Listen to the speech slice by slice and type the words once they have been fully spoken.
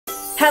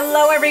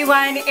Hello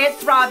everyone,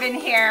 it's Robin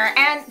here,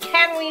 and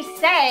can we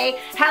say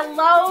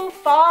hello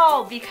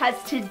fall, because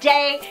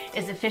today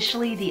is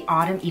officially the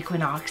autumn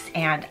equinox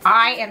and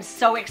I am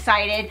so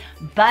excited.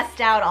 Bust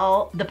out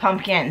all the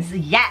pumpkins.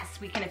 Yes,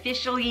 we can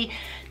officially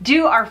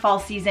do our fall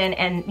season,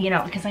 and you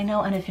know, because I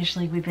know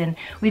unofficially we've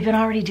been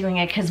already doing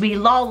it because we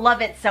all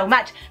love it so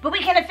much, but we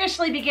can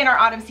officially begin our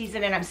autumn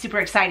season and I'm super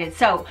excited.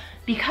 So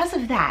because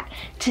of that,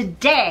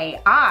 today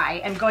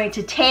I am going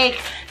to take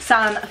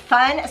some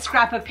fun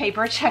scrapbook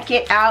paper. Check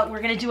it out.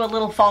 We're gonna do a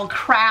little fall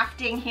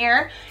crafting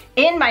here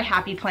in my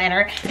Happy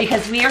Planner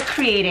because we are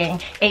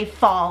creating a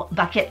fall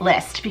bucket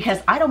list because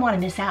I don't want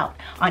to miss out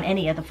on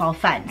any of the fall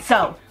fun.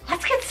 So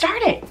let's get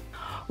started.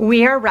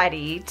 We are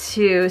ready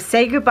to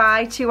say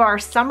goodbye to our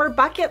summer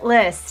bucket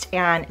list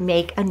and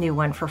make a new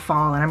one for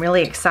fall, and I'm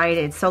really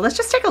excited. So let's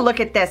just take a look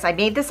at this. I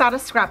made this out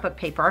of scrapbook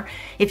paper.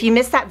 If you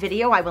missed that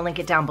video, I will link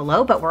it down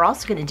below, but we're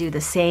also gonna do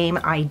the same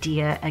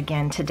idea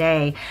again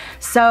today.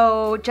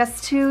 So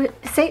just to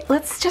say,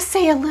 let's just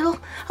say a little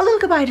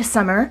goodbye to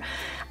summer.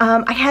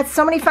 I had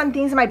so many fun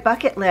things in my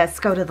bucket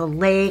list. Go to the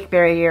lake,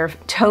 bury your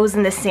toes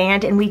in the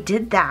sand, and we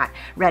did that.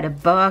 Read a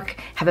book,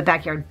 have a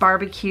backyard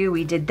barbecue,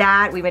 we did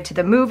that. We went to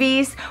the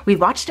movies. We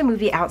watched a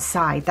movie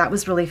outside. That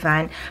was really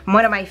fun.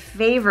 One of my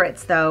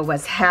favorites though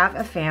was have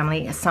a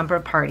family, a summer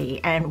party,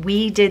 and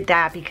we did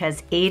that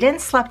because Aiden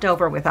slept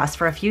over with us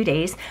for a few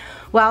days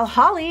while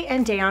Holly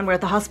and Dayon were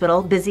at the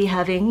hospital busy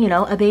having, you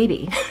know, a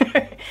baby.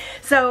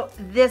 So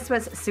this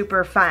was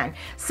super fun.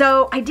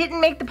 So I didn't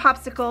make the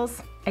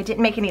popsicles. I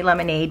didn't make any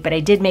lemonade, but I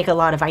did make a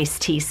lot of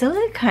iced tea, so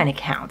it kind of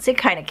counts. It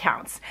kind of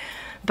counts.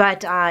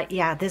 But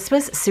yeah, this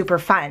was super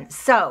fun.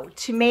 So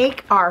to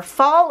make our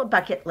fall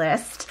bucket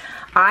list,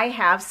 I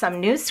have some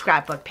new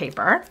scrapbook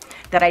paper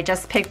that I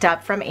just picked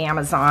up from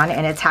Amazon,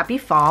 and it's Happy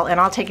Fall, and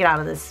I'll take it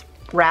out of this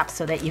wrap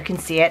so that you can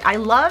see it. I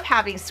love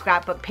having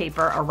scrapbook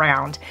paper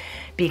around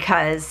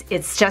because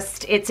it's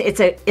just,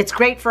 it's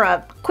great for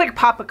a quick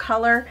pop of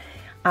color.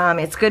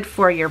 It's good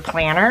for your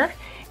planner.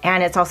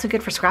 And it's also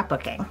good for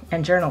scrapbooking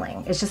and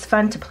journaling. It's just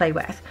fun to play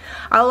with.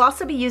 I'll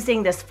also be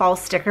using this fall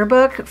sticker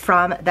book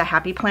from the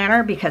Happy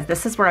Planner because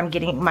this is where I'm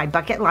getting my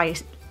bucket list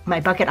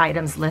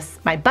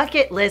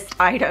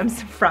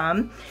items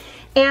from.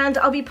 And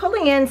I'll be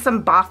pulling in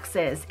some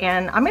boxes,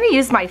 and I'm gonna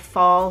use my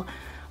fall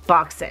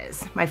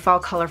boxes, my fall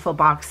colorful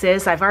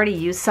boxes. I've already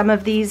used some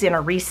of these in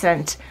a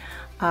recent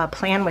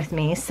plan with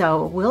me,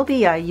 so we'll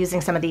be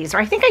using some of these, or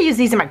I think I used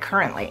these in my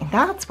currently.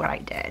 That's what I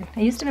did. I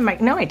used them in my,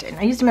 no I didn't.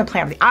 I used them in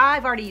plan with me.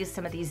 I've already used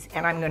some of these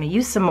and I'm gonna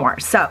use some more.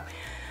 So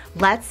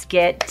let's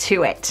get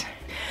to it.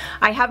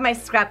 I have my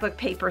scrapbook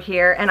paper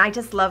here, and I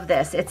just love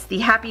this. It's the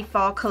Happy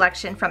Fall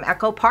collection from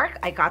Echo Park.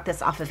 I got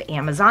this off of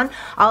Amazon.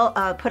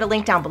 I'll put a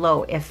link down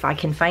below if I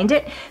can find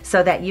it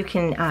so that you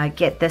can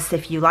get this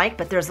if you like,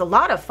 but there's a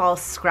lot of fall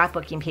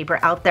scrapbooking paper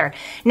out there.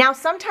 Now,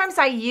 sometimes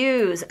I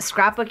use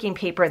scrapbooking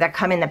paper that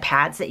come in the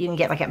pads that you can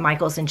get like at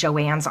Michael's and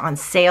Joann's on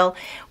sale,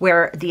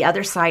 where the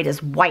other side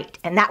is white,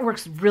 and that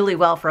works really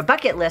well for a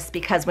bucket list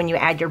because when you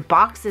add your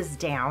boxes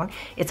down,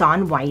 it's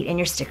on white and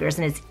your stickers,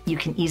 and you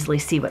can easily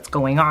see what's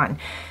going on.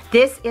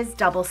 This is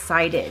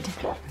double-sided,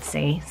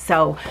 see?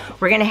 So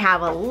we're gonna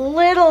have a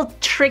little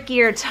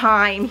trickier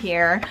time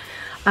here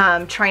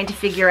trying to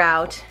figure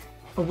out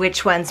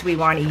which ones we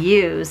wanna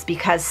use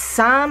because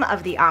some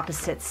of the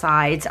opposite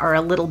sides are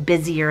a little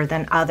busier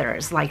than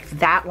others. Like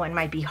that one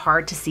might be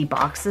hard to see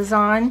boxes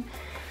on.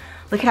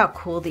 Look at how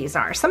cool these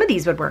are. Some of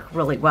these would work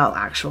really well,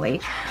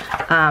 actually.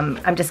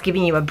 I'm just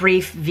giving you a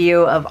brief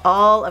view of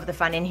all of the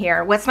fun in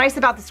here. What's nice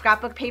about the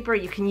scrapbook paper,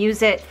 you can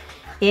use it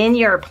in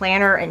your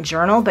planner and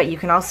journal, but you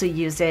can also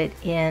use it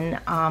in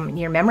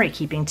your memory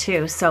keeping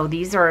too. So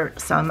these are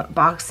some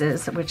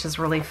boxes, which is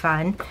really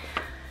fun.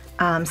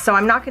 So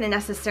I'm not gonna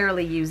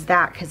necessarily use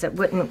that because it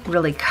wouldn't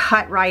really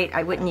cut right.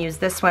 I wouldn't use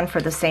this one for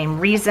the same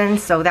reason.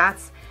 So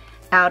that's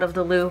out of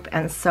the loop,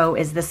 and so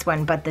is this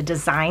one, but the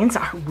designs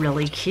are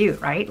really cute,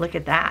 right? Look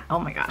at that. Oh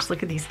my gosh,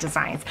 look at these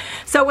designs.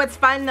 So what's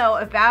fun though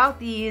about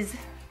these,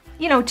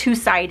 you know,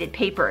 two-sided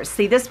papers,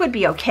 see, this would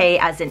be okay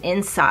as an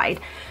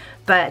inside,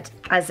 but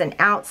as an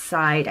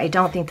outside, I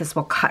don't think this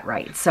will cut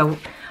right. So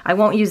I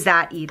won't use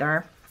that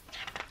either.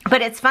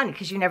 But it's fun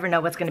because you never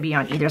know what's gonna be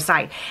on either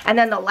side. And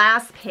then the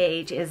last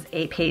page is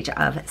a page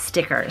of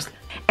stickers.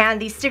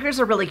 And these stickers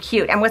are really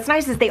cute. And what's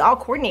nice is they all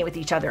coordinate with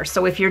each other.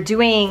 So if you're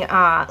doing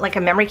like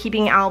a memory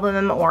keeping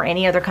album or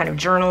any other kind of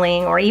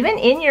journaling, or even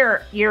in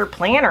your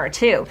planner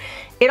too,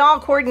 it all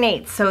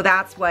coordinates. So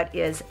that's what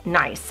is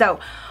nice. So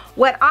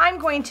what I'm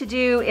going to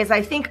do is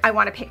I think I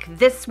want to pick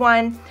this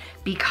one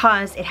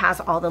because it has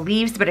all the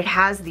leaves, but it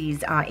has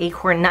these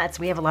acorn nuts.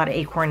 We have a lot of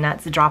acorn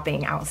nuts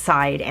dropping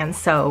outside, and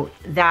so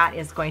that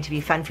is going to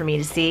be fun for me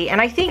to see. And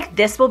I think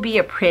this will be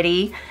a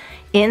pretty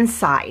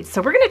inside.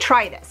 So we're gonna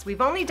try this. We've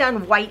only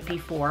done white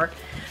before,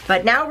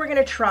 but now we're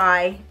gonna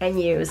try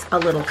and use a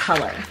little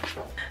color.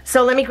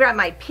 So let me grab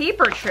my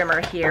paper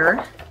trimmer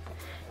here,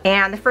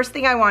 and the first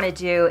thing I want to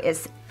do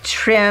is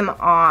trim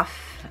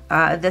off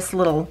this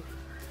little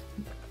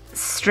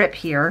strip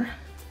here.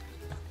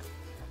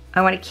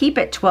 I want to keep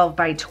it 12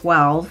 by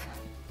 12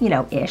 you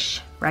know,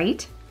 ish,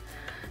 right?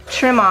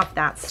 Trim off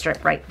that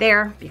strip right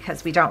there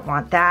because we don't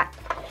want that.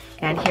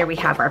 And here we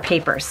have our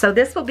paper. So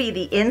this will be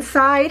the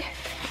inside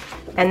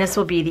and this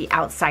will be the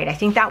outside. I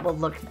think that will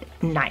look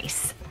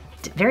nice.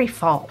 Very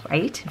fall,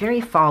 right? Very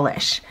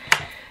fallish.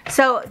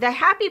 So the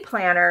Happy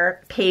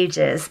Planner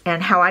pages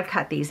and how I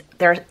cut these,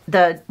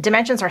 the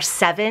dimensions are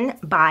 7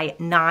 by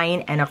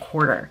 9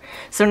 1/4.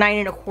 So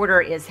 9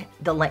 1/4 is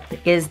the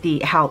length, is the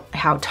how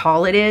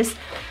tall it is.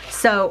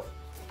 So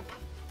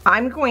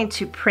I'm going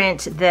to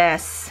print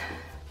this.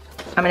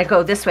 I'm going to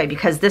go this way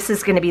because this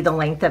is going to be the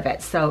length of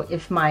it. So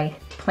if my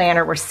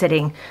planner were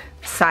sitting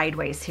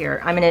sideways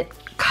here, I'm going to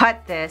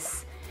cut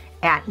this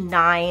at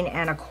 9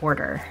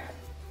 1/4.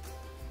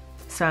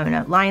 So I'm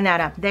going to line that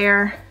up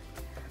there.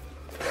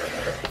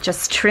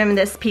 Just trim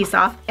this piece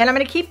off, and I'm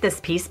going to keep this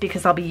piece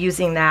because I'll be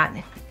using that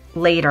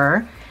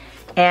later.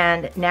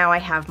 And now I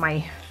have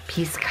my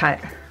piece cut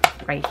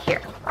right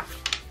here.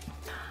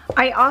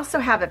 I also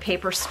have a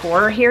paper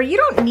scorer here. You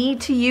don't need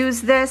to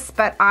use this,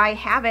 but I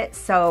have it,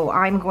 so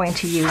I'm going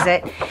to use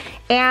it.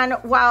 And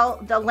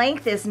while the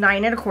length is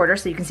 9 1/4,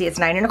 so you can see it's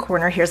 9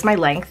 1/4, here's my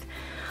length.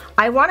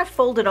 I want to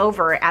fold it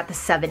over at the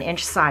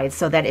 7-inch side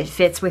so that it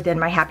fits within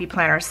my Happy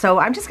Planner. So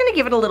I'm just going to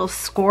give it a little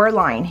score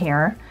line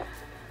here.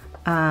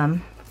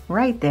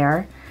 Right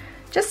there,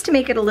 just to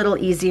make it a little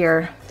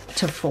easier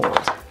to fold.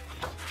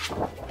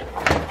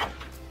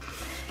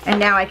 And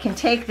now I can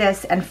take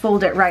this and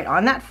fold it right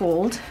on that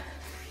fold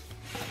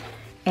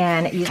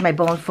and use my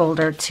bone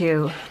folder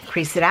to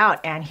crease it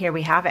out. And here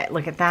we have it.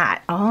 Look at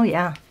that. Oh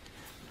yeah,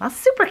 that's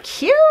super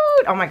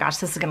cute. Oh my gosh,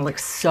 this is gonna look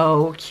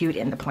so cute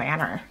in the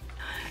planner.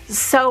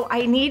 So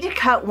I need to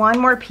cut one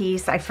more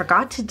piece. I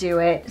forgot to do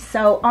it.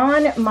 So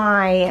on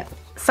my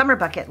summer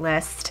bucket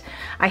list,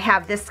 I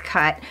have this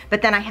cut,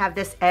 but then I have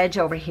this edge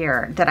over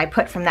here that I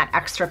put from that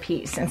extra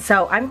piece. And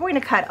so I'm going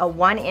to cut a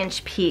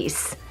 1-inch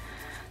piece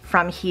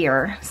from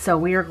here. So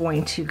we are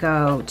going to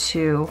go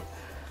to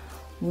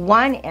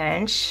 1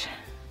 inch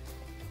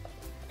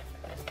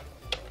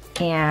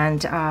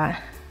and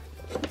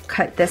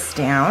cut this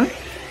down.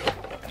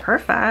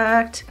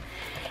 Perfect.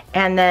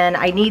 And then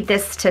I need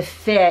this to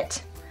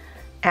fit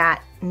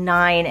at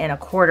 9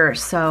 1/4.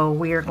 So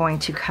we are going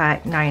to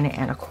cut 9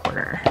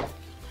 1/4.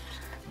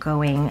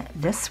 Going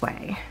this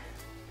way.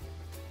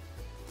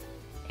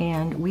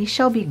 And we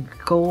shall be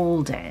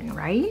golden,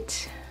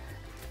 right?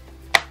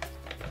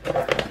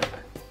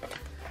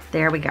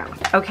 There we go.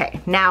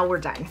 Okay, now we're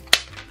done.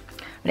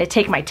 I'm gonna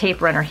take my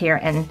tape runner here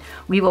and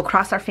we will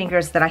cross our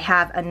fingers that I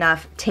have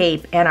enough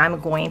tape, and I'm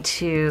going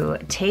to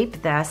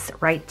tape this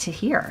right to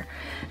here.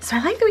 So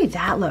I like the way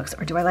that looks,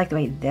 or do I like the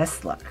way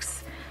this looks?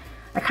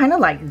 I kind of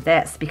like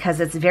this because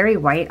it's very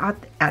white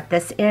at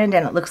this end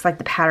and it looks like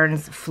the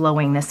pattern's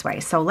flowing this way.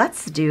 So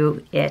let's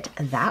do it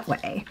that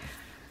way.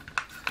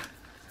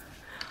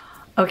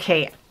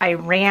 Okay, I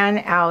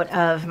ran out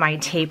of my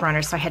tape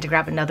runner, so I had to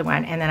grab another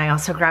one, and then I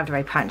also grabbed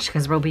my punch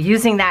because we'll be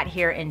using that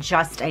here in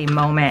just a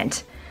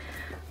moment.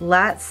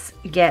 Let's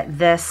get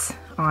this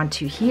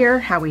onto here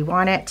how we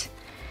want it.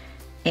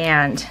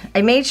 And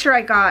I made sure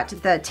I got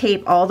the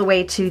tape all the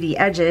way to the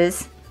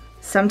edges.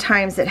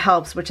 Sometimes it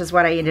helps, which is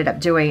what I ended up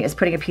doing, is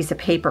putting a piece of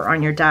paper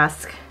on your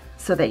desk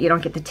so that you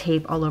don't get the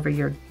tape all over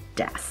your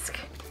desk.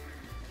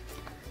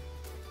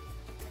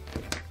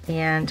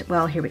 And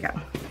well, here we go.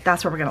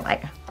 That's where we're gonna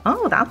lay.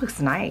 Oh, that looks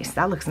nice.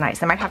 That looks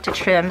nice. I might have to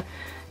trim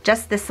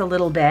just this a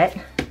little bit,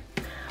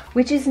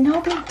 which is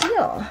no big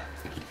deal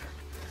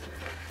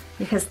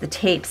because the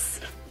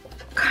tape's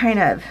kind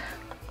of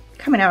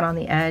coming out on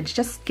the edge.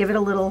 Just give it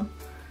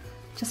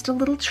just a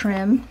little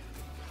trim.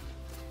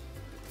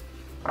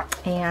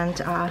 And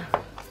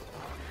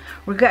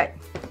we're good.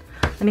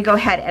 Let me go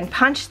ahead and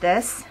punch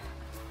this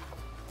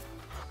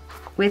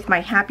with my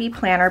Happy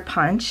Planner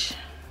punch.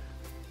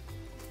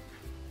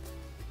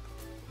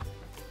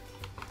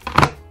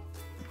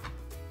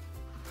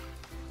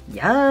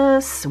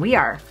 Yes, we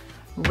are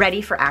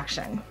ready for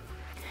action.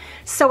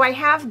 So I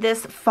have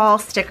this fall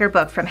sticker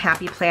book from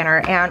Happy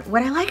Planner, and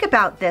what I like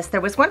about this,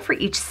 there was one for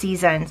each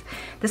season.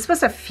 This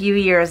was a few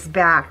years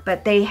back,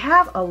 but they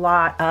have a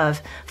lot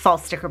of fall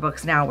sticker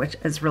books now, which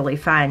is really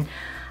fun.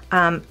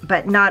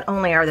 But not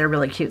only are there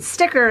really cute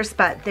stickers,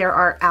 but there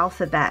are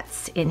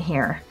alphabets in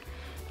here.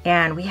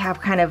 And we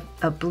have kind of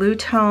a blue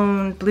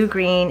tone,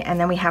 blue-green, and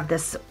then we have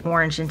this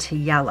orange into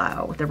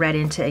yellow, the red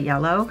into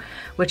yellow,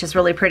 which is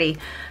really pretty.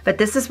 But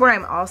this is where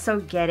I'm also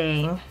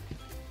getting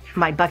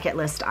my bucket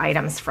list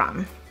items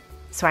from.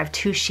 So I have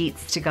 2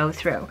 sheets to go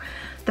through.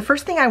 The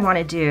first thing I want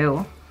to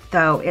do,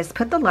 though, is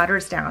put the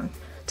letters down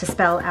to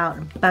spell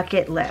out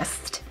bucket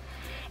list.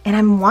 And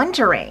I'm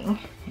wondering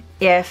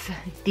if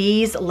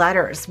these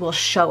letters will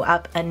show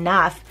up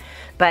enough,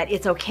 but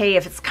it's okay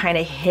if it's kind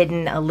of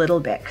hidden a little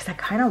bit, because I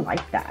kind of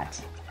like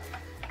that.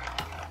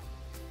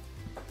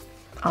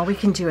 All we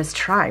can do is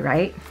try,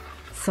 right?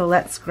 So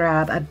let's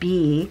grab a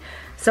B.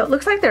 So it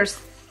looks like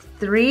there's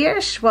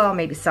 3-ish, well,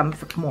 maybe some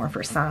more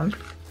for some,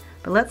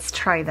 but let's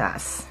try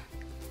this.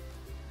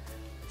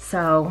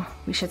 So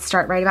we should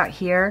start right about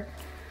here.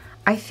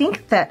 I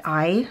think that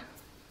I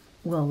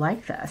will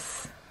like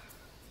this.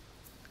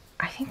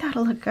 think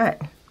that'll look good.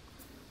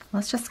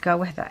 Let's just go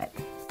with it.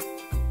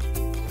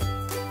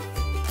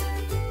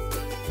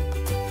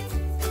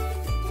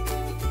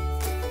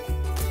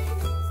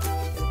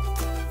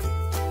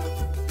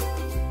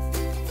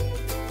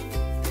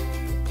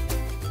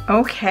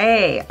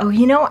 Okay. Oh,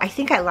 you know, I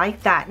think I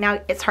like that. Now,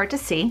 it's hard to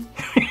see,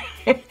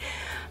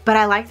 but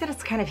I like that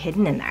it's kind of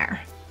hidden in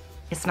there.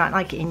 It's not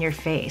like in your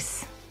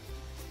face.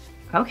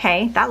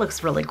 Okay, that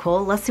looks really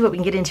cool. Let's see what we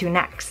can get into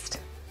next.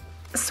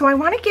 So I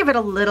want to give it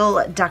a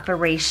little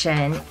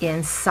decoration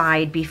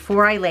inside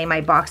before I lay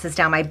my boxes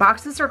down. My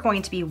boxes are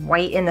going to be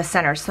white in the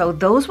center, so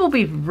those will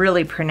be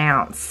really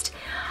pronounced.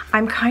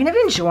 I'm kind of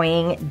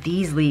enjoying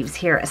these leaves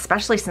here,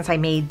 especially since I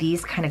made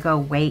these kind of go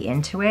way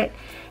into it.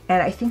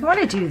 And I think I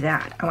want to do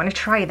that. I want to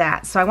try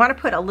that. So I want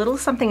to put a little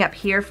something up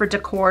here for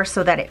decor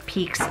so that it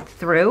peeks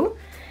through.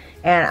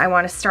 And I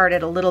want to start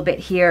it a little bit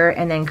here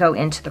and then go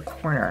into the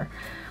corner.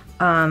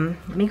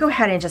 Let me go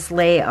ahead and just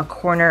lay a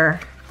corner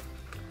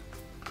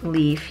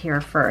leaf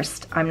here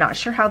first. I'm not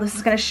sure how this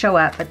is going to show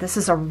up, but this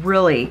is a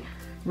really,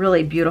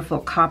 really beautiful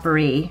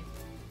coppery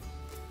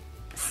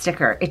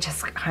sticker. It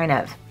just kind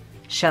of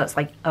shows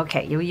like,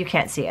 okay, you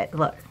can't see it,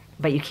 look,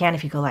 but you can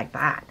if you go like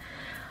that.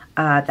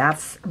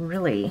 That's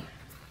really,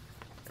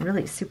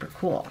 really super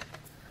cool,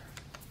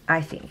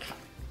 I think.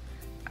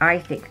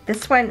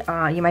 This one,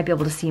 you might be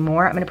able to see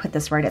more. I'm going to put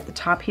this right at the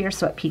top here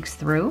so it peeks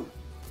through.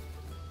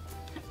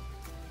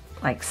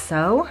 Like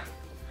so.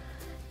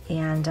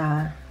 And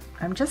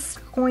I'm just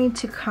going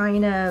to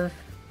kind of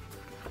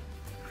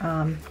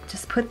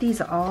just put these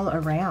all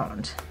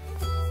around.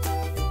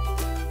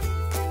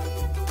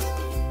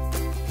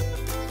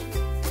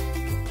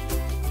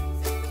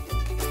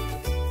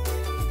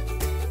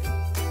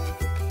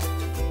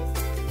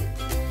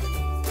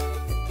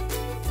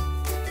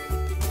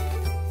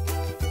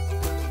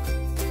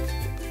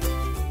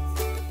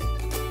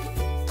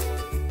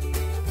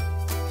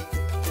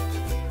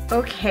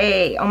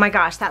 Okay, oh my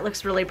gosh, that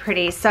looks really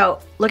pretty. So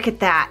look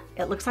at that.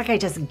 It looks like I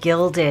just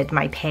gilded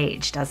my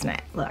page, doesn't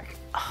it? Look,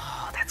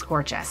 oh, that's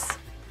gorgeous.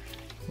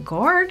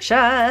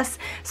 Gorgeous.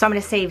 So I'm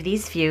gonna save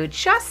these few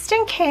just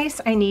in case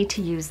I need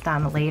to use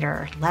them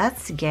later.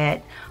 Let's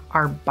get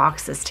our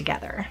boxes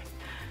together.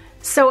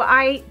 So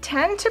I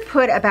tend to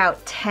put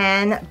about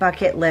 10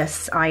 bucket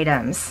list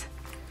items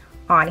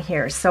on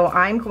here. So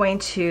I'm going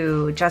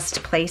to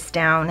just place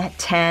down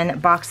 10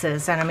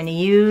 boxes and I'm gonna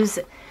use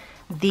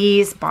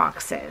these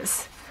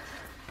boxes.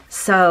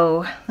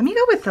 So let me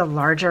go with the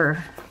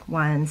larger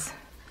ones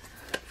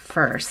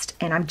first.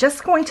 And I'm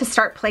just going to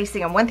start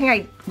placing them. One thing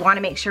I want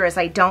to make sure is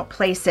I don't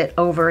place it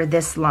over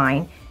this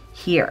line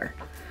here.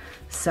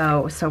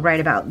 So right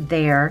about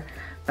there.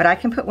 But I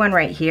can put one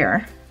right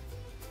here.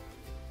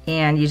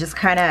 And you just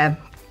kind of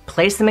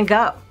place them and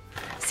go.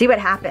 See what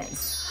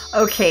happens.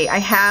 Okay, I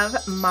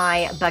have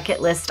my bucket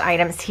list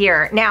items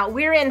here. Now,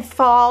 we're in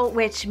fall,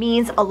 which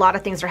means a lot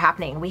of things are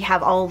happening. We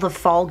have all the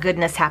fall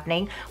goodness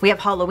happening. We have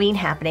Halloween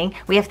happening.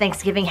 We have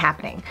Thanksgiving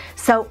happening.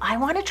 So I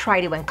want to try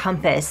to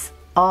encompass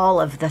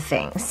all of the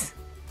things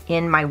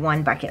in my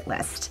one bucket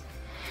list.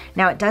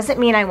 Now, it doesn't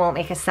mean I won't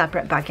make a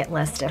separate bucket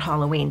list at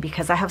Halloween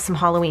because I have some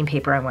Halloween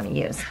paper I want to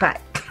use, but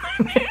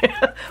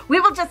we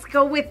will just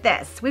go with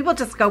this. We will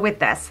just go with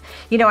this.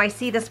 You know, I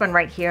see this one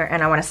right here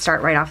and I want to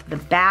start right off the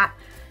bat.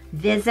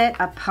 Visit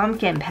a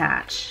pumpkin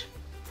patch.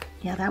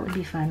 Yeah, that would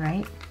be fun,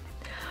 right?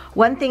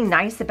 One thing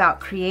nice about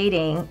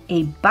creating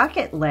a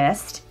bucket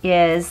list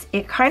is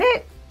it kind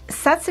of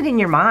sets it in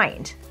your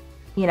mind,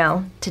 you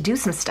know, to do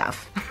some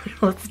stuff.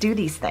 Let's do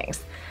these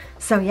things.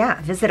 So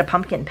yeah, visit a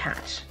pumpkin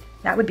patch.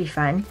 That would be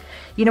fun.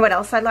 You know what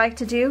else I'd like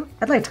to do?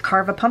 I'd like to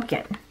carve a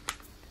pumpkin.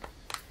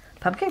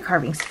 Pumpkin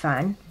carving's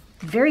fun.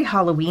 Very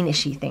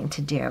Halloween-ishy thing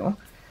to do.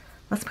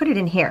 Let's put it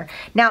in here.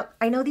 Now,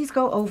 I know these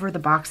go over the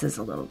boxes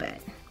a little bit,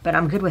 but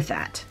I'm good with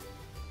that.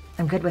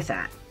 I'm good with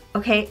that.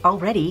 Okay,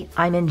 already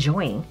I'm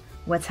enjoying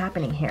what's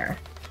happening here.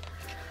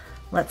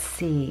 Let's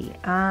see.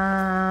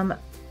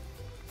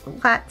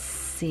 Let's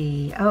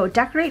see. Oh,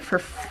 decorate for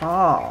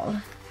fall.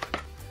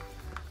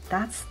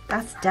 That's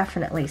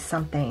definitely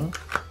something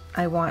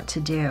I want to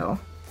do.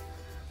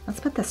 Let's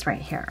put this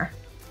right here.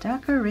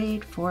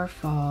 Decorate for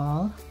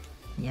fall.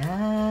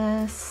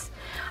 Yes.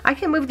 I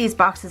can move these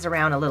boxes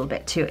around a little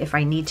bit too if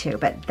I need to,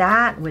 but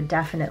that would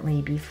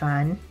definitely be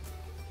fun.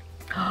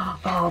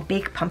 Oh,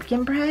 bake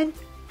pumpkin bread?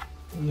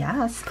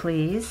 Yes,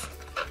 please.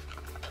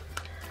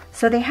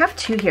 So they have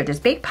two here. There's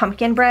bake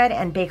pumpkin bread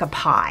and bake a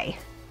pie.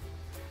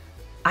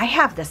 I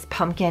have this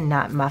pumpkin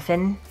nut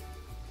muffin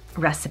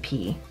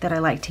recipe that I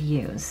like to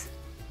use.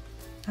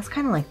 That's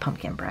kind of like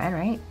pumpkin bread,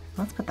 right?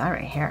 Let's put that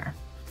right here.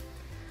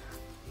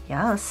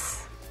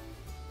 Yes.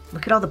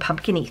 Look at all the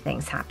pumpkin-y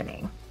things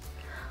happening.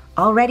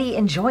 Already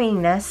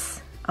enjoying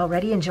this.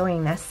 Already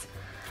enjoying this.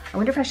 I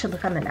wonder if I should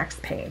look on the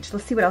next page.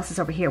 Let's see what else is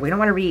over here. We don't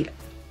want to read,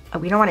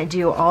 we don't want to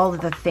do all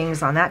of the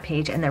things on that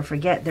page and then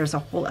forget there's a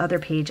whole other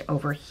page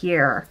over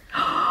here.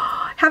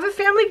 Have a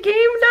family game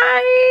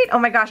night. Oh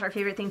my gosh, our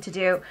favorite thing to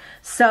do.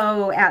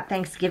 So at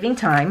Thanksgiving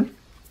time,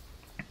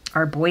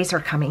 our boys are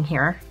coming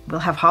here.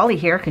 We'll have Holly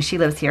here because she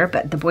lives here,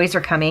 but the boys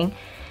are coming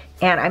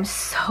And I'm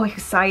so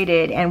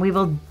excited, and we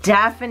will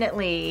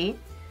definitely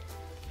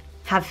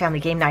have family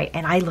game night,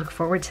 and I look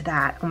forward to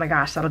that. Oh my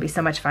gosh, that'll be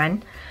so much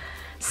fun.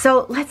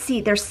 So let's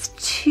see, there's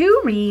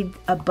 2 read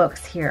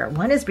books here.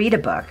 One is read a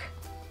book.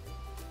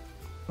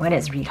 One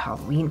is read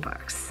Halloween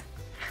books.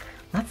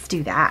 Let's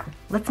do that.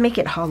 Let's make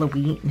it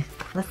Halloween.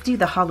 Let's do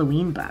the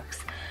Halloween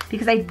books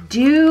because I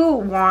do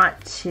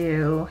want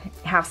to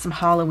have some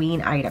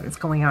Halloween items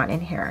going on in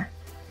here.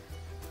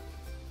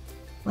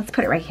 Let's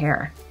put it right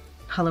here.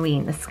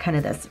 Halloween, this is kind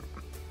of this,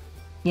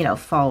 you know,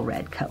 fall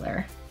red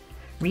color.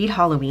 Read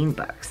Halloween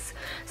books.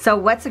 So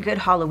what's a good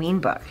Halloween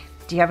book?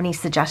 Do you have any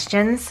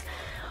suggestions?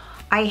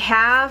 I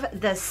have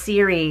the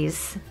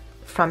series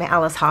from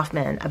Alice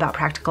Hoffman about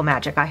practical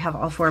magic. I have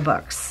all 4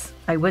 books.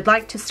 I would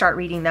like to start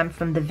reading them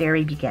from the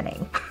very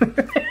beginning.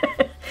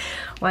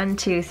 1,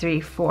 2,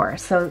 3, 4.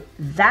 So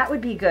that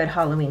would be a good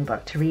Halloween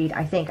book to read,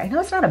 I think. I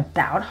know it's not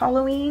about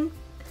Halloween,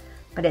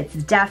 but it's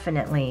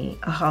definitely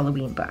a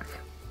Halloween book.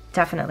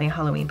 Definitely a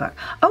Halloween book.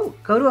 Oh,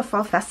 go to a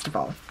fall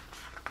festival.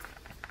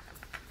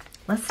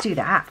 Let's do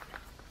that.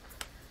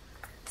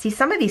 See,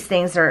 some of these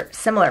things are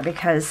similar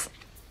because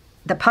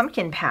the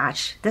pumpkin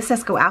patch, this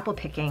says go apple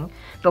picking,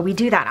 but we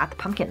do that at the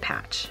pumpkin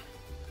patch.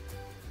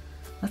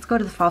 Let's go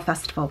to the fall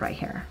festival right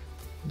here.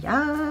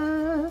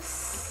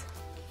 Yes.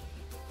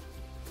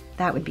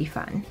 That would be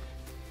fun.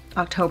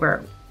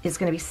 October is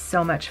going to be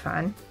so much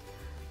fun.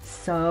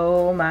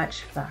 So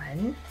much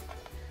fun.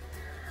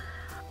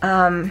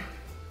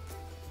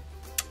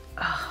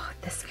 Oh,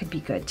 this could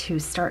be good too.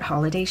 Start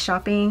holiday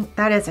shopping.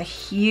 That is a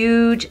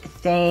huge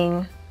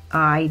thing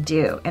I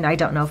do, and I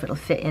don't know if it'll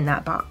fit in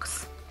that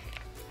box.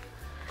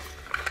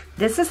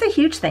 This is a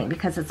huge thing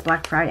because it's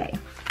Black Friday.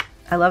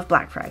 I love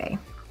Black Friday.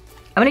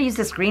 I'm gonna use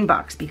this green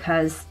box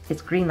because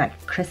it's green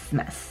like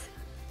Christmas.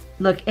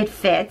 Look, it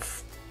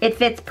fits. It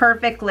fits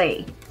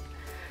perfectly.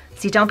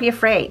 See, don't be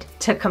afraid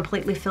to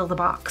completely fill the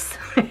box.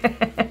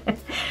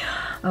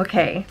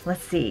 Okay,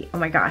 let's see. Oh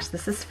my gosh,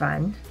 this is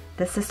fun.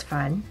 This is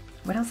fun.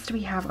 What else do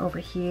we have over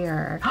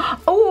here?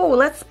 Oh,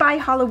 let's buy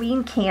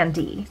Halloween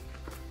candy.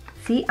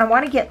 See, I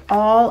want to get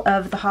all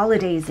of the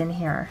holidays in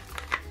here.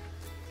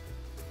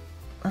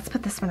 Let's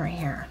put this one right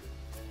here.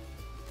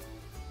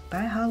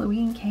 Buy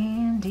Halloween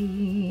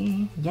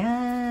candy.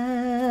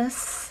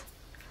 Yes.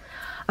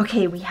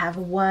 Okay, we have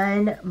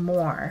one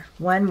more.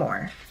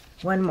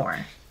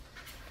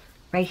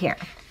 Right here.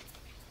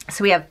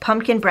 So we have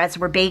pumpkin bread. So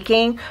we're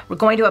baking. We're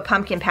going to a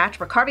pumpkin patch.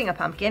 We're carving a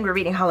pumpkin. We're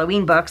reading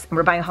Halloween books. And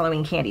we're buying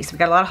Halloween candy. So we've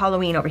got a lot of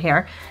Halloween over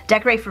here.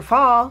 Decorate for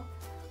fall.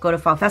 Go to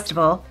fall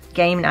festival.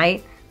 Game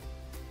night.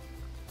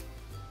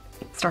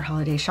 Start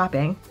holiday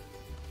shopping.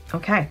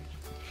 Okay.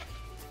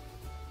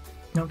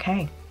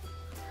 Okay.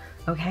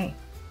 Okay.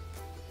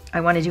 I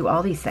want to do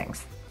all these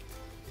things.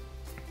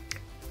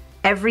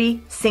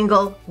 Every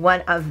single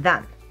one of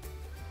them.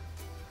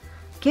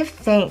 Give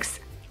thanks.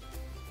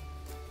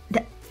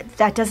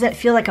 That doesn't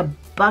feel like a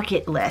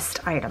bucket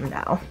list item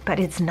though, but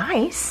it's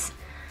nice.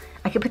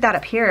 I could put that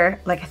up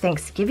here like a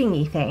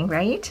Thanksgiving-y thing,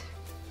 right?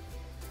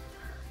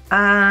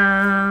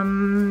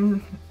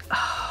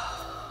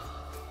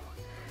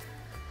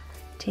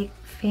 Take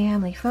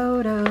family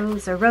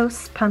photos or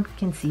roast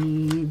pumpkin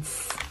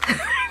seeds.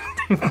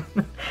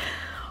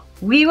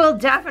 We will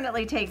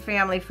definitely take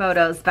family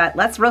photos, but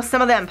let's roast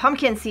some of them.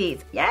 Pumpkin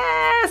seeds,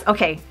 yes!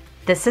 Okay,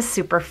 this is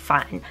super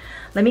fun.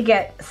 Let me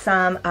get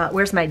some,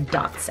 where's my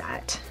dot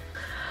set?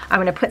 I'm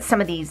gonna put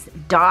some of these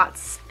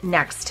dots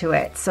next to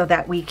it so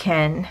that we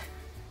can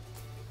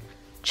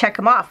check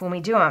them off when we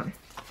do them.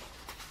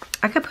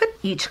 I could put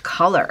each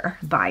color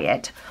by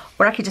it,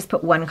 or I could just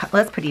put one,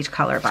 let's put each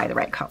color by the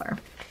right color.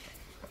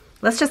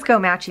 Let's just go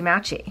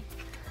matchy-matchy.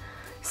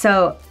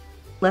 So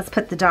let's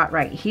put the dot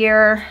right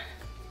here.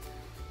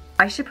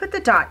 I should put the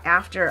dot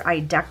after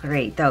I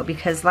decorate though,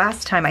 because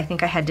last time I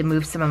think I had to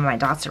move some of my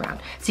dots around.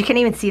 So you can't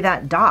even see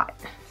that dot.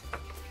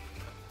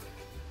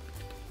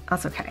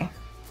 That's okay.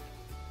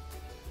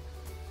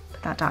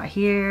 Put that dot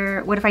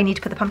here. What if I need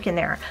to put the pumpkin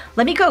there?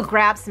 Let me go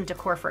grab some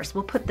decor first.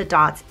 We'll put the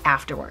dots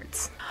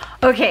afterwards.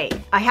 Okay,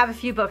 I have a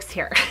few books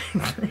here.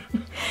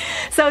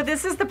 So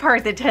this is the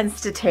part that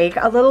tends to take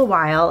a little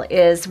while,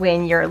 is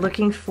when you're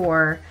looking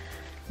for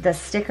the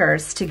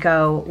stickers to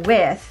go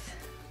with,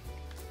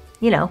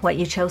 you know, what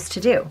you chose to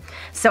do.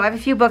 So I have a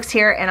few books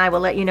here and I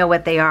will let you know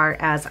what they are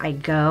as I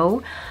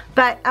go.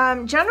 But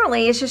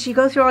generally it's just you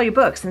go through all your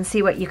books and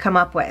see what you come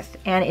up with.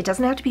 And it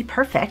doesn't have to be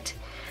perfect,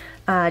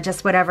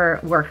 just whatever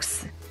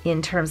works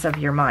in terms of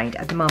your mind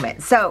at the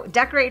moment. So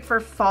decorate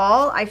for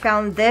fall. I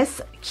found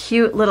this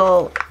cute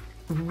little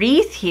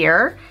wreath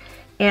here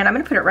and I'm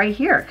gonna put it right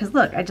here because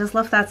look, I just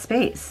left that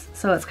space.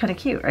 So it's kind of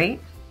cute, right?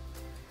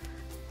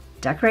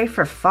 Decorate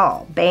for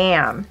fall,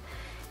 bam.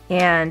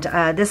 And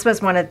this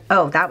was one of,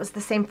 oh, that was the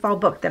same fall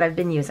book that I've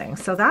been using.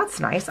 So that's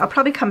nice. I'll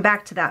probably come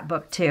back to that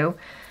book too.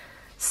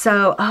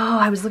 So, oh,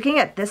 I was looking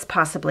at this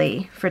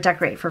possibly for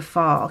decorate for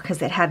fall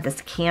because it had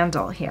this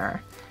candle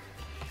here.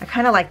 I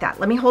kind of like that.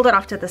 Let me hold it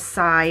off to the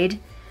side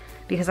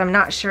because I'm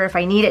not sure if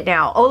I need it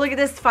now. Oh, look at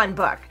this fun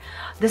book.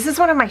 This is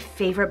one of my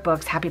favorite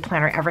books Happy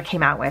Planner ever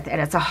came out with,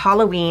 and it's a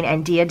Halloween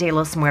and Dia de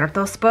los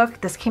Muertos book.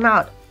 This came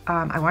out,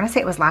 I want to say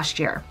it was last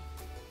year.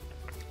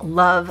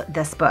 Love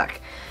this book.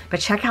 But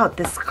check out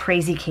this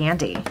crazy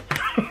candy.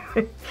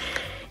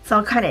 It's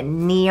all kind of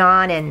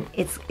neon, and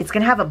it's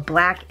gonna have a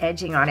black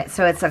edging on it.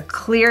 So it's a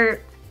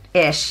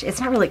clear-ish, it's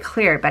not really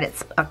clear, but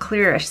it's a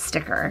clearish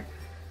sticker.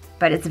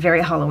 But it's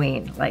very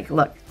Halloween. Like,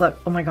 look,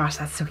 oh my gosh,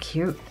 that's so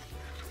cute.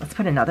 Let's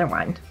put another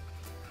one.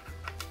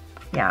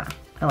 Yeah,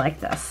 I like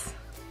this.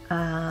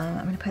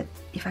 I'm gonna put,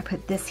 if I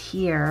put this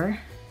here,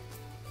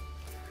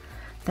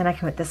 then I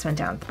can put this one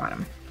down at the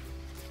bottom,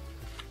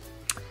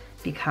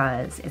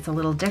 because it's a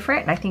little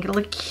different and I think it'll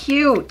look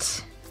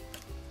cute.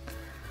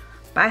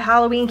 Buy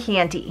Halloween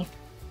candy.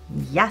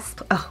 Yes.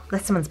 Oh,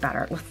 this one's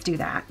better. Let's do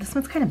that. This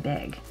one's kind of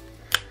big.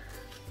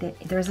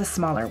 There's a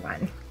smaller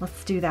one.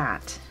 Let's do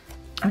that.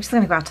 I'm just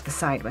gonna go out to the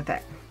side with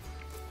it.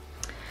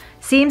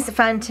 Seems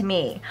fun to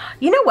me.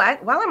 You know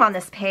what? While I'm on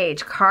this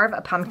page, carve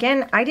a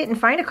pumpkin. I didn't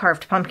find a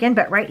carved pumpkin,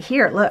 but right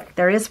here, look,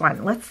 there is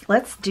one.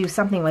 Let's do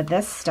something with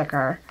this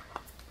sticker.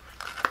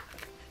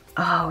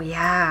 Oh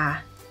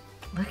yeah.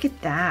 Look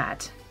at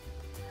that.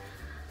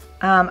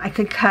 I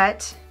could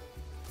cut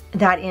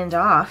that end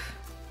off.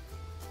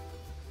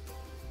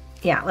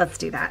 Yeah, let's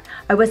do that.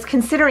 I was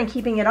considering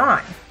keeping it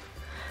on,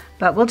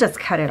 but we'll just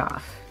cut it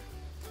off,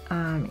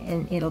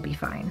 and it'll be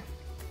fine.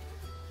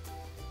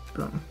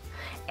 Boom.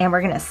 And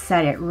we're gonna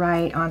set it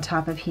right on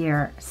top of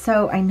here.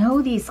 So I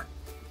know these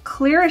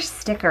clearish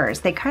stickers,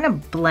 they kind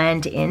of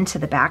blend into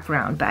the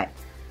background, but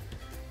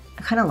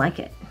I kind of like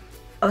it.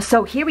 Oh,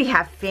 so here we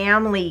have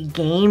family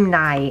game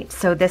night.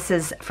 So this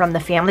is from the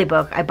family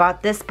book. I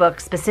bought this book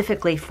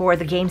specifically for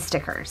the game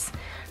stickers.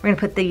 We're gonna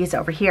put these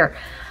over here.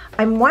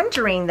 I'm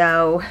wondering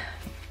though,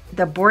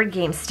 the board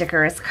game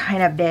sticker is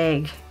kind of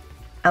big.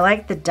 I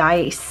like the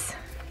dice.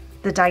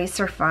 The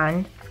dice are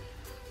fun.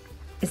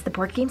 Is the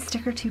board game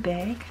sticker too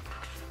big?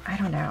 I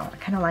don't know, I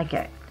kind of like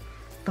it.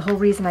 The whole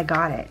reason I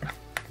got it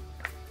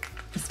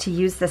is to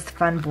use this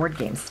fun board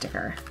game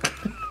sticker.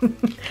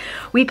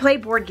 We play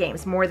board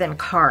games more than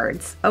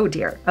cards. Oh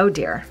dear, oh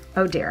dear,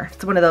 oh dear.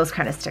 It's one of those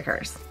kind of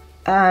stickers.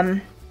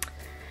 You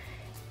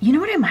know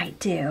what I might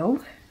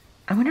do?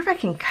 I wonder if I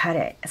can cut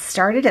it.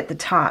 Start it at the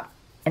top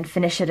and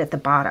finish it at the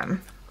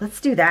bottom.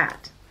 Let's do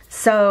that.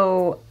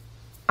 So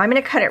I'm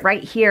gonna cut it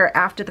right here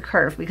after the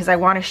curve because I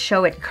want to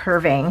show it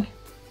curving.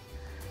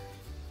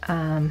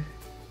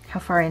 How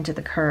far into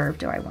the curve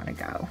do I want to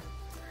go?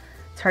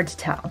 It's hard to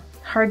tell.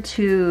 Hard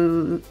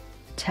to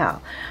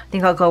tell. I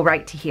think I'll go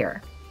right to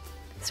here.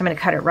 So I'm going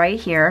to cut it right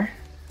here.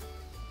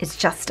 It's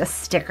just a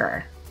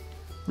sticker.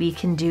 We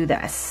can do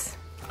this.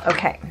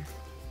 Okay.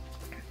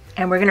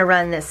 And we're going to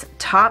run this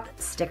top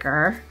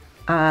sticker.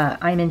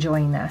 I'm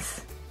enjoying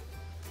this.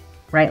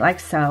 Right like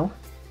so.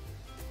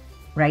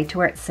 Right to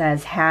where it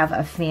says have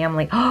a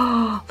family.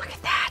 Oh, look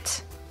at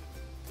that.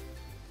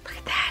 Look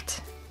at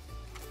that.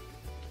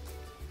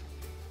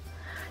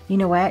 You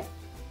know what?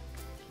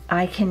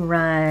 I can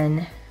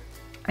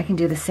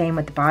do the same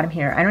with the bottom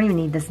here. I don't even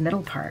need this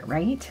middle part,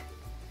 right?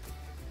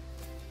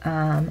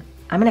 I'm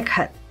gonna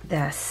cut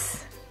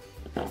this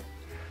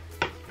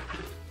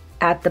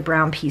at the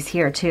brown piece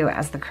here too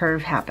as the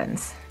curve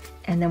happens.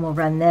 And then we'll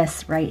run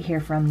this right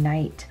here from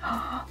night.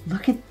 Oh,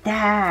 look at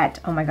that.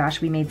 Oh my gosh,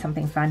 we made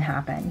something fun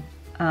happen.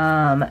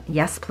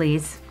 Yes,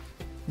 please.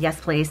 Yes,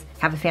 please.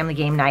 Have a family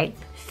game night.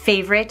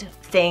 Favorite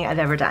thing I've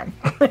ever done.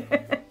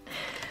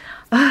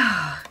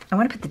 I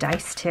want to put the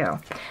dice too.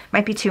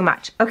 Might be too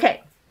much.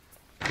 Okay.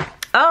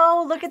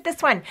 Oh, look at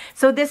this one.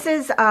 So this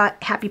is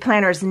Happy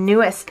Planner's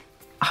newest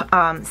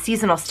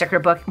seasonal sticker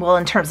book. Well,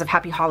 in terms of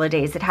happy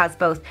holidays, it has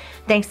both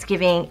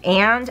Thanksgiving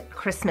and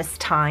Christmas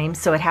time.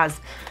 So it has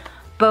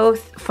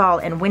both fall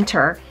and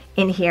winter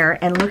in here.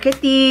 And look at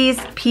these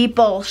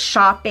people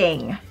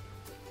shopping.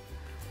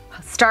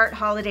 Start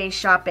holiday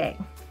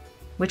shopping.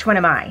 Which one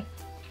am I?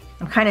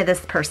 I'm kind of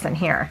this person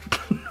here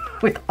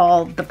with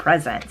all the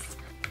presents.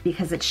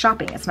 Because it's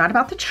shopping. It's not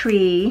about the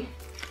tree.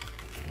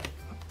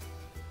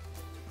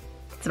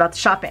 It's about the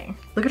shopping.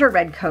 Look at her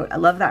red coat. I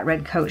love that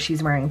red coat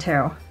she's wearing too.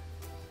 We're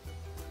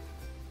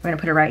gonna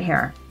put it right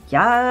here.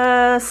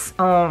 Yes!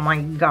 Oh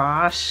my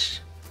gosh.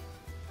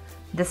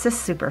 This is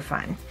super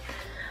fun.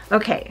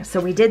 Okay, so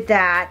we did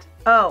that.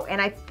 Oh,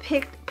 and I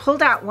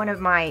pulled out one of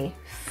my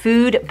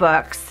food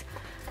books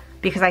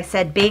because I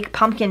said bake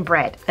pumpkin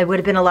bread. It would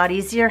have been a lot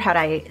easier had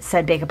I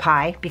said bake a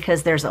pie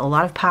because there's a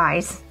lot of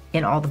pies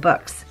in all the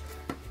books.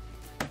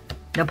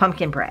 No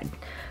pumpkin bread.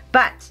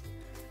 But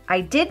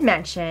I did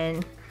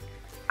mention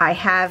I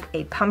have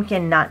a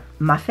pumpkin nut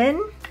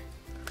muffin,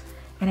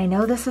 and I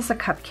know this is a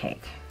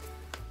cupcake,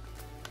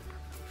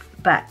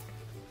 but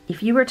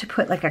if you were to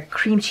put like a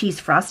cream cheese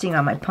frosting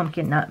on my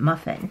pumpkin nut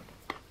muffin,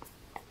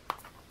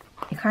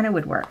 it kind of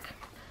would work.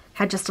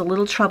 Had just a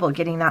little trouble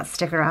getting that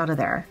sticker out of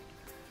there.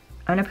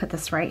 I'm gonna put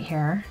this right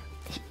here.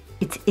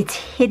 It's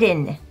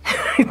hidden.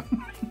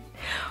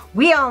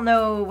 We all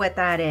know what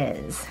that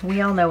is.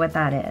 We all know what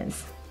that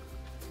is.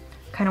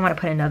 Kind of want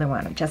to put another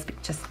one just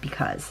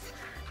because.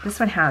 This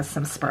one has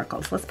some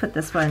sparkles. Let's put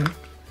this one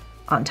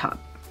on top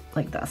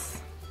like this.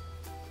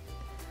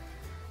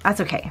 That's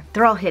okay.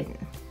 They're all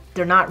hidden.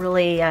 They're not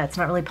really, it's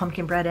not really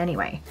pumpkin bread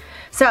anyway.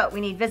 So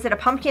we need visit a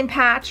pumpkin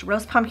patch,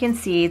 roast pumpkin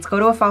seeds, go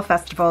to a fall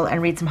festival, and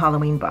read some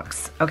Halloween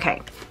books.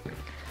 Okay,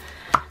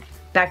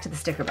 back to the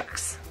sticker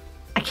books.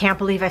 I can't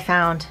believe I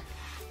found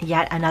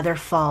yet another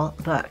fall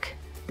book.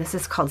 This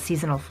is called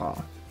Seasonal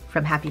Fall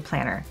from Happy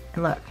Planner.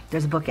 And look,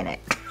 there's a book in it.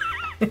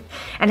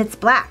 And it's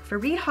black for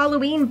Read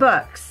Halloween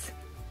Books.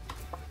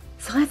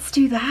 So let's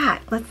do that.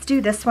 Let's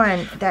do this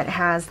one that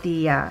has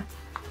the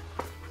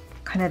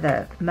kind of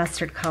the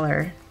mustard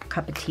color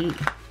cup of tea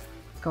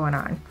going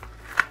on.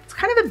 It's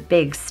kind of a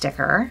big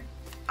sticker.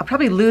 I'll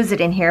probably lose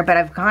it in here, but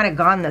I've kind of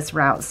gone this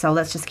route, so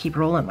let's just keep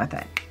rolling with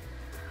it.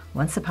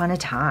 Once Upon a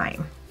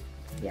Time.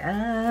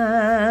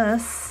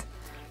 Yes.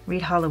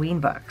 Read Halloween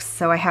Books.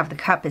 So I have the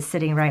cup is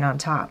sitting right on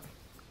top.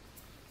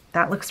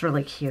 That looks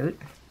really cute.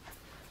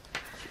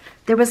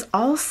 There was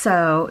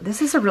also,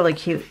 this is a really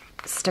cute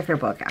sticker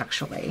book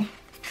actually,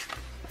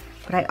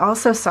 but I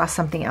also saw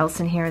something else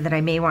in here that I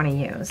may want to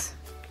use.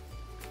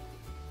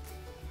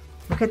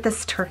 Look at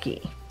this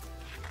turkey.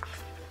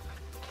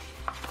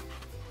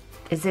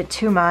 Is it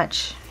too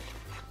much?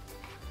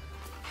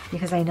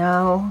 Because I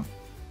know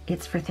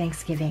it's for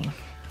Thanksgiving.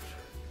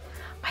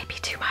 Might be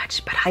too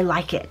much, but I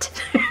like it.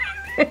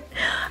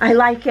 I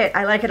like it.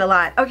 I like it a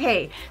lot.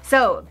 Okay,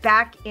 so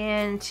back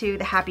into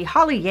the Happy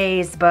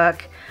Holidays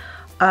book.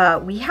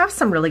 We have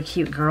some really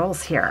cute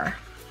girls here.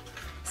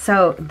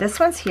 So this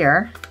one's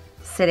here,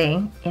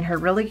 sitting in her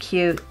really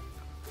cute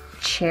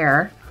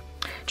chair,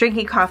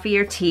 drinking coffee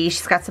or tea.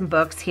 She's got some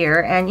books here,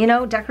 and you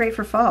know, decorate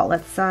for fall.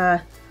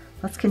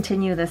 Let's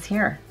continue this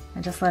here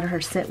and just let her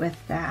sit with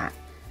that.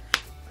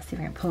 Let's see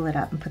if I can pull it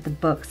up and put the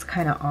books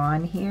kind of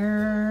on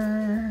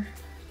here.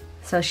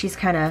 So she's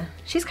kind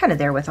of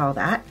there with all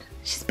that.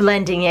 She's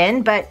blending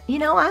in, but you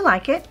know, I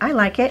like it. I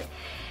like it.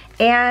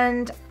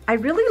 And I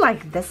really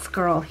like this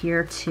girl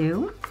here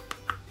too,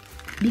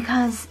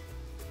 because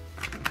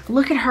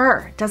look at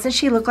her. Doesn't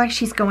she look like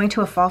she's going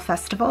to a fall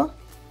festival?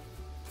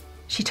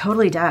 She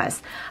totally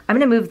does. I'm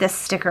gonna move this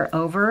sticker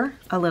over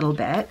a little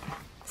bit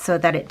so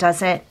that it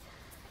doesn't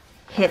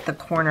hit the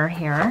corner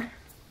here,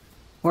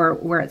 or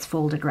where it's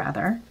folded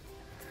rather.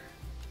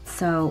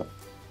 So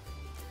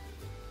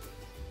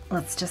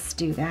let's just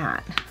do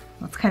that.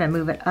 Let's kind of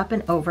move it up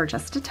and over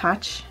just a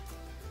touch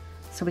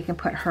so we can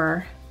put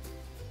her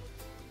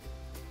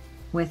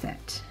with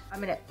it. I'm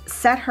gonna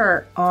set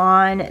her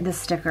on the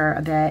sticker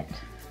a bit.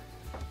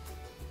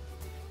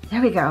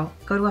 There we go.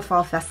 Go to a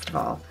fall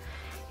festival.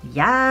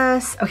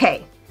 Yes.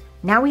 Okay,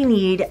 now we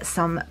need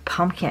some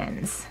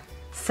pumpkins.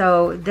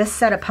 So this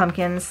set of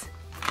pumpkins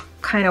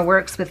kind of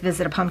works with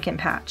Visit a Pumpkin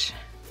Patch,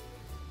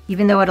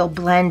 even though it'll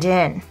blend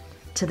in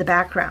to the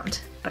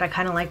background, but I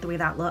kind of like the way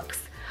that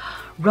looks.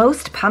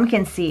 Roast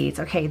pumpkin seeds.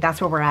 Okay,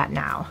 that's where we're at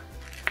now.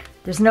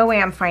 There's no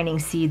way I'm finding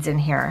seeds in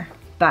here,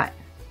 but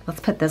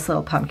let's put this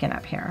little pumpkin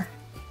up here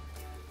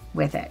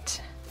with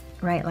it,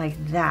 right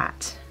like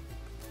that.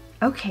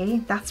 Okay,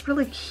 that's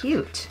really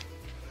cute.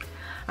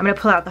 I'm gonna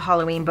pull out the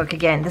Halloween book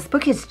again. This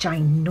book is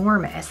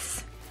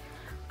ginormous.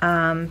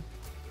 I'm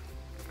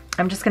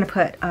just gonna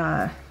put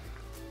a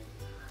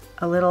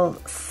little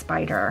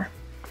spider.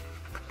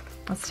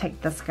 Let's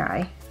take this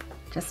guy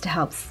just to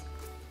help,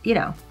 you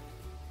know,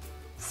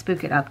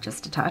 spook it up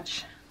just a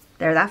touch.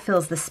 There, that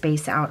fills the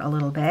space out a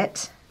little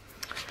bit.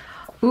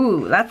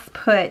 Ooh, let's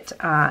put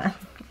a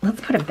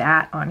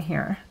bat on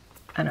here.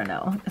 I don't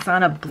know. It's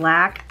on a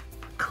black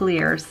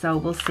clear, so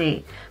we'll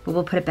see. But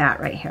we'll put a bat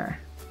right here,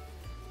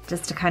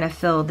 just to kind of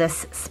fill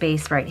this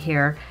space right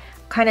here.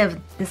 Kind of,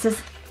 this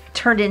is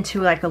turned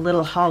into like a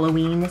little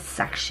Halloween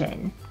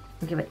section.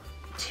 We'll give it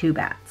 2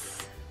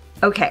 bats.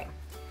 Okay,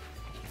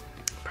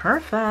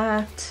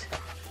 perfect.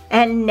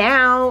 And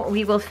now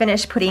we will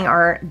finish putting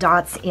our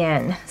dots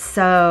in.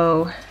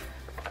 So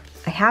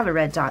I have a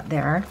red dot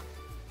there.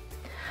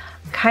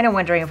 I'm kind of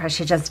wondering if I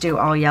should just do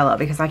all yellow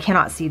because I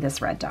cannot see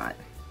this red dot.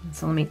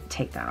 So let me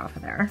take that off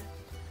of there.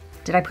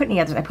 Did I put any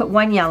others? I put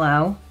 1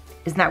 yellow.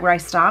 Isn't that where I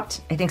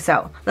stopped? I think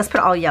so. Let's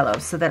put all yellow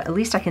so that at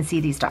least I can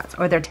see these dots.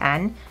 Or they're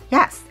 10?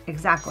 Yes,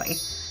 exactly.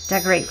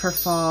 Decorate for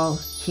fall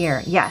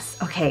here. Yes,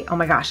 okay, oh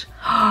my gosh.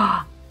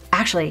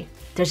 Actually,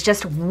 there's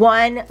just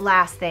one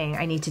last thing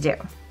I need to do.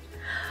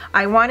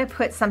 I want to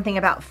put something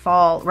about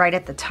fall right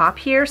at the top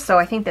here, so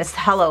I think this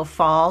Hello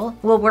Fall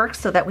will work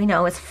so that we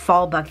know it's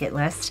fall bucket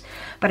list.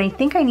 But I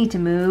think I need to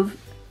move.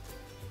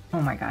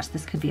 Oh my gosh,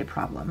 this could be a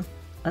problem.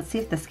 Let's see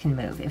if this can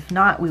move. If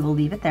not, we will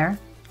leave it there.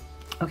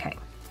 Okay,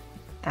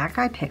 that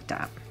guy picked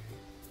up.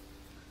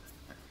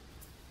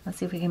 Let's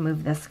see if we can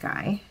move this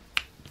guy.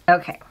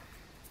 Okay,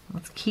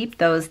 let's keep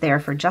those there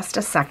for just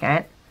a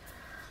second.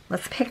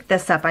 Let's pick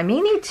this up. I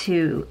may need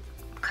to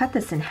cut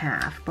this in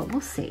half, but we'll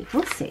see,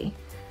 we'll see.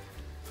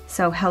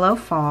 So Hello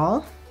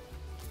Fall,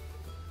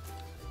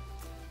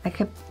 I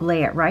could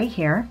lay it right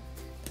here.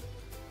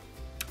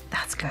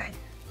 That's good.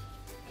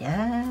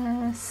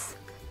 Yes.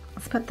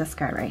 Let's put this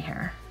guy right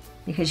here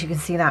because you can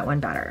see that one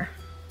better.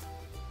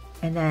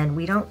 And then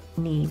we don't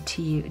need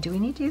to use, do we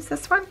need to use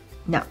this one?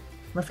 No,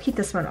 let's keep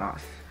this one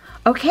off.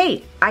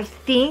 Okay, I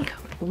think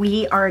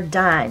we are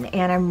done,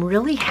 and I'm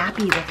really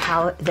happy with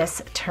how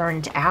this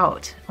turned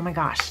out. Oh my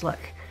gosh, look.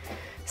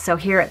 So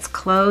here it's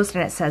closed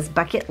and it says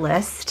bucket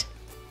list,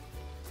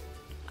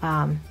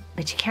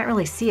 but you can't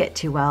really see it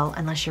too well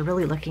unless you're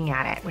really looking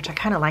at it, which I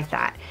kind of like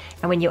that.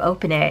 And when you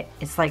open it,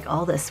 it's like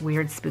all this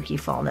weird spooky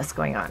fallness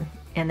going on,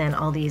 and then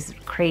all these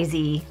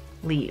crazy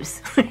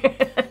leaves.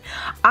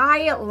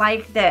 I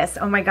like this.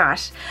 Oh my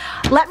gosh.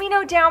 Let me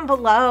know down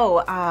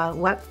below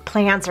what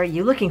plans are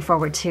you looking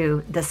forward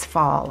to this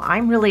fall.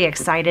 I'm really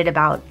excited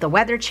about the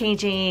weather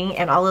changing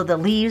and all of the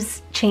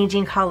leaves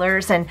changing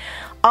colors and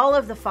all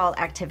of the fall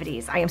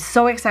activities. I am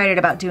so excited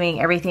about doing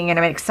everything, and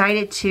I'm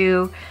excited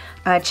to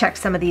check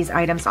some of these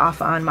items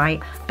off on my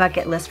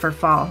bucket list for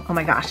fall. Oh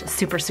my gosh, it's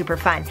super, super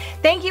fun.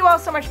 Thank you all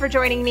so much for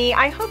joining me.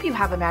 I hope you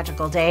have a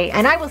magical day,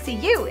 and I will see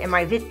you in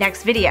my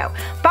next video.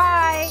 Bye.